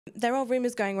There are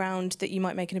rumours going around that you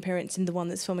might make an appearance in the one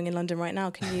that's filming in London right now.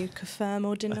 Can you confirm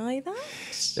or deny that?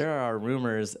 There are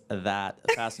rumors that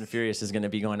Fast and Furious is going to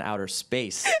be going to outer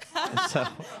space. And so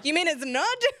You mean it's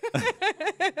not?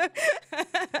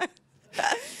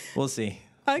 we'll see.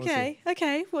 Okay,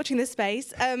 okay, watching this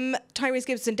space. Tyrese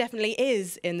Gibson definitely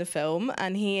is in the film,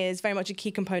 and he is very much a key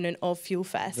component of Fuel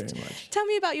Fest. Very much. Tell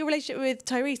me about your relationship with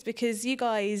Tyrese, because you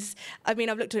guys, I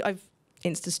mean, I've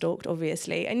Insta-stalked,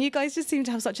 obviously, and you guys just seem to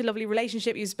have such a lovely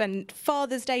relationship. You spend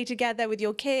Father's Day together with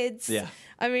your kids. Yeah.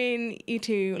 I mean, you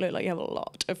two look like you have a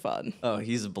lot of fun. Oh,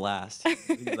 he's a blast.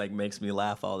 He like makes me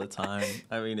laugh all the time.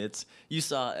 I mean, you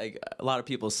saw like, a lot of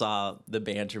people saw the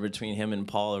banter between him and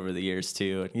Paul over the years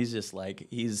too, and he's such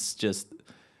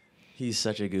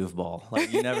a goofball.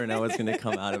 Like you never know what's gonna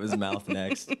come out of his mouth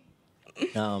next.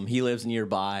 He lives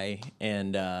nearby,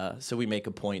 and so we make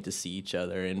a point to see each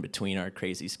other in between our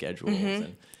crazy schedules.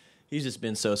 And he's just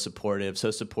been so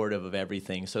supportive of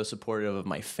everything, so supportive of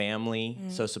my family,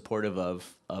 so supportive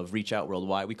of Reach Out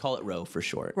Worldwide. We call it ROW for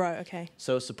short. Right, okay.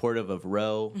 So supportive of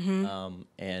ROW,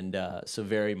 and so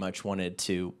very much wanted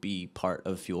to be part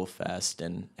of Fuel Fest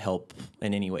and help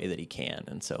in any way that he can.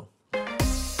 And so